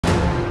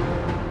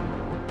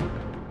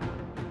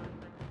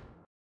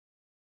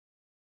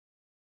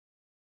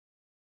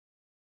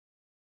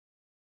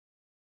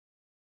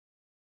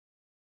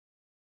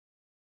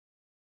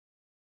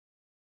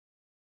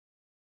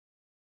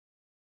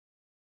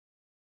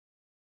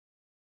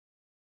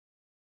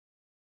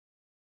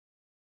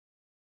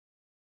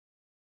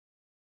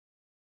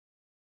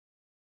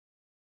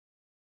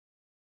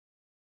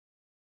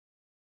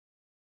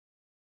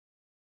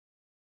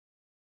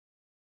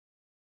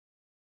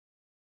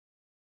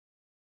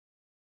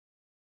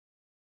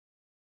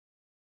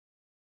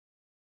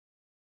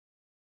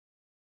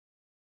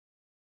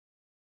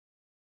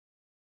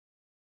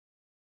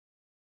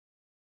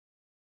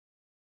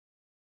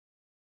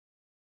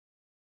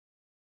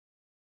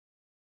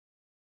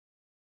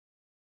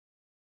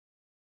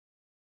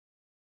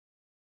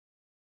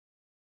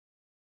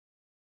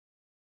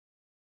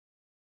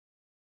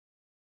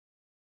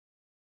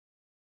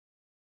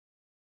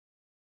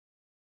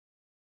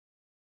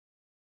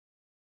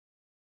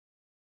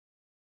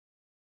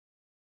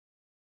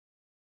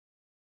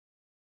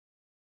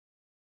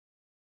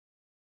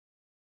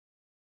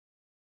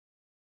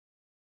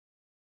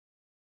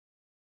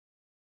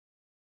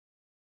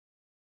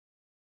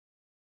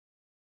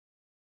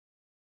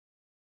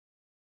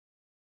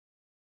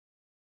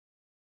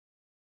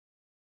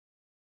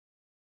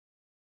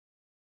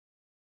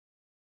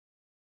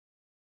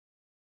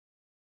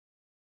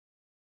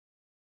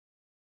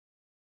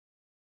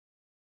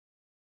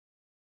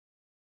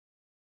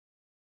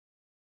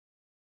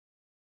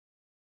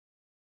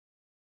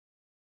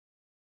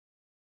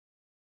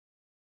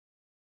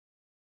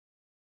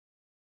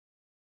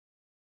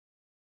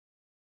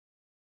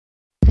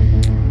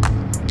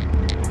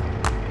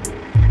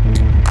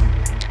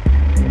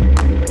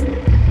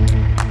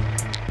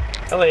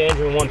LA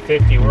engine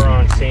 150, we're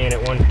on scene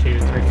at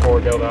 1234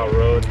 Del Val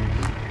Road.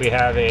 We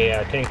have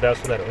a tank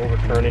vessel that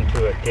overturned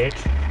into a ditch.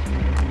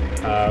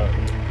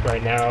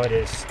 Right now it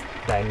is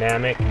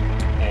dynamic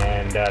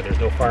and there's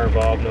no fire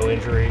involved, no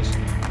injuries.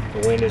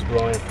 The wind is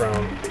blowing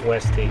from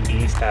west to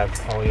east, have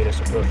all units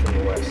approach from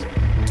the west.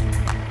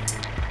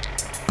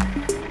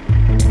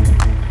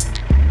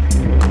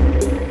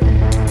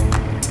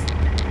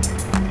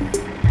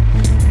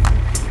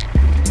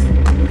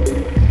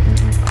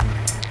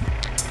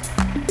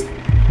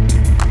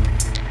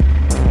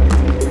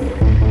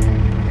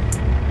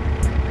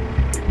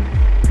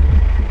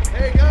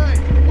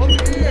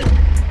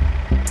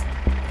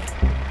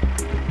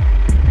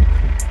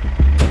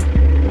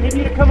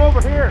 Come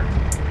over here.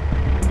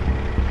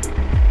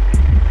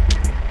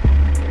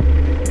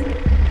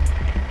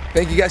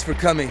 Thank you guys for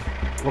coming.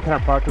 What kind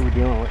of product are we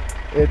dealing with?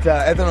 It's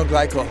ethanol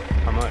glycol.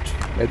 How much?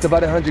 It's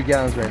about 100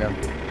 gallons right now.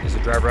 Is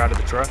the driver out of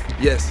the truck?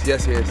 Yes, he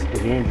is.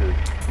 Is he injured?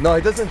 No,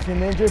 he doesn't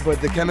seem injured,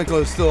 but the chemical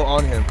is still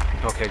on him.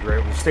 Okay,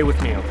 great. Well, stay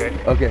with me, okay?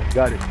 Okay,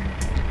 got it.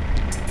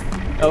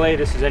 LA,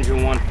 this is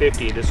engine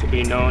 150. This will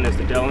be known as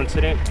the Dell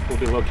incident. We'll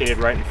be located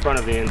right in front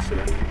of the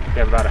incident. We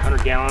have about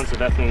 100 gallons of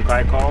ethylene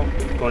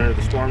glycol going into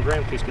the storm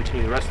drain. Please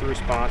continue the rest of the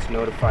response.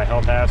 Notify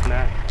Health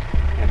Hazmat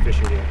and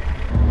Fishing Unit.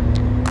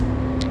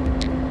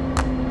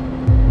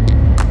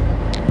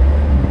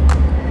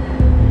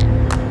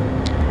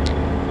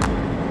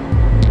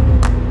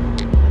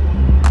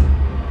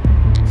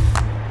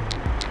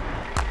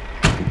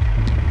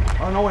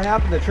 I don't know what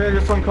happened. The trailer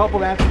just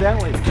uncoupled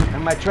accidentally,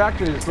 and my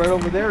tractor is right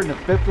over there in the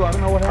fifth wheel. I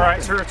don't know what happened. All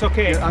right, sir, it's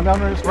okay. I'm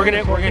not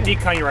understanding. We're gonna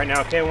decon you right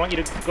now, okay? I want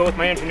you to go with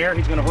my engineer.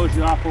 He's gonna hose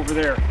you off over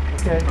there.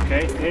 Okay.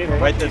 Okay. Dave,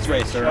 Right this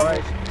way, sir. All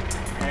right.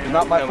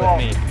 Not my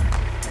fault.